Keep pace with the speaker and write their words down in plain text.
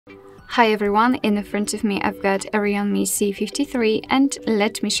Hi everyone, in front of me I've got a REALME C53 and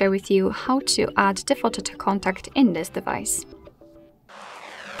let me share with you how to add the photo to contact in this device.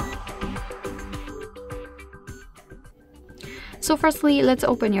 So firstly, let's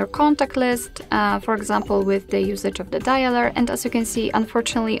open your contact list, for example, with the usage of the dialer. And as you can see,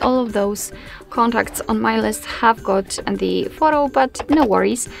 unfortunately, all of those contacts on my list have got the photo, but no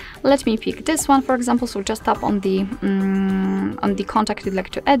worries. Let me pick this one, for example. So just tap on the contact you'd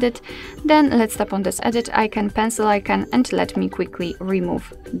like to edit. Then let's tap on this edit icon, pencil icon, and let me quickly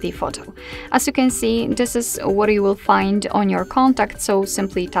remove the photo. As you can see, this is what you will find on your contact. So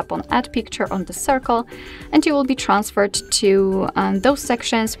simply tap on add picture on the circle, and you will be transferred to those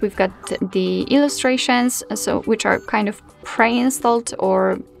sections. We've got the illustrations, which are kind of pre-installed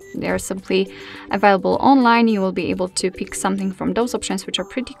or they're simply available online. You will be able to pick something from those options, which are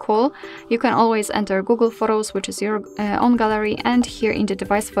pretty cool. You can always enter Google Photos, which is your own gallery, and here in the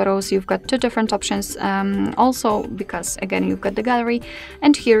device photos you've got two different options also, because again you've got the gallery,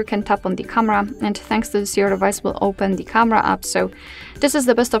 and here you can tap on the camera, and thanks to this your device will open the camera app. So this is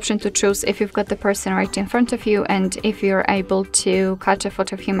the best option to choose if you've got the person right in front of you and if you're able to catch a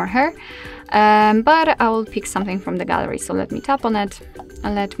photo of him or her. But I will pick something from the gallery, so let me tap on it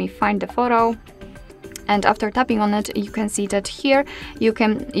and let me find the photo. And after tapping on it, you can see that here you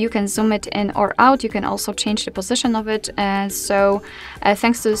can zoom it in or out. You can also change the position of it. Thanks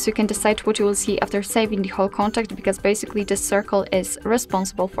to this, you can decide what you will see after saving the whole contact, because basically this circle is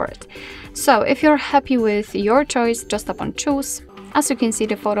responsible for it. So if you're happy with your choice, just tap on choose. As you can see,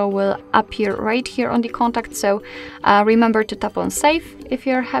 the photo will appear right here on the contact, so remember to tap on save if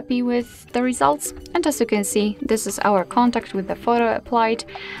you're happy with the results. And as you can see, this is our contact with the photo applied.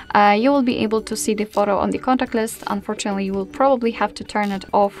 You will be able to see the photo on the contact list. Unfortunately, you will probably have to turn it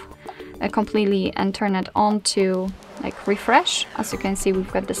off completely and turn it on to refresh. As you can see,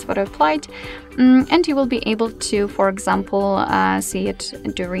 we've got this photo applied, and you will be able to, for example, see it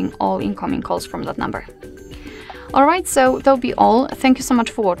during all incoming calls from that number. Alright, so that'll be all. Thank you so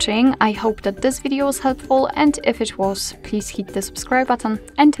much for watching. I hope that this video was helpful, and if it was, please hit the subscribe button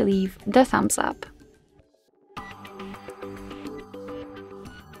and leave the thumbs up.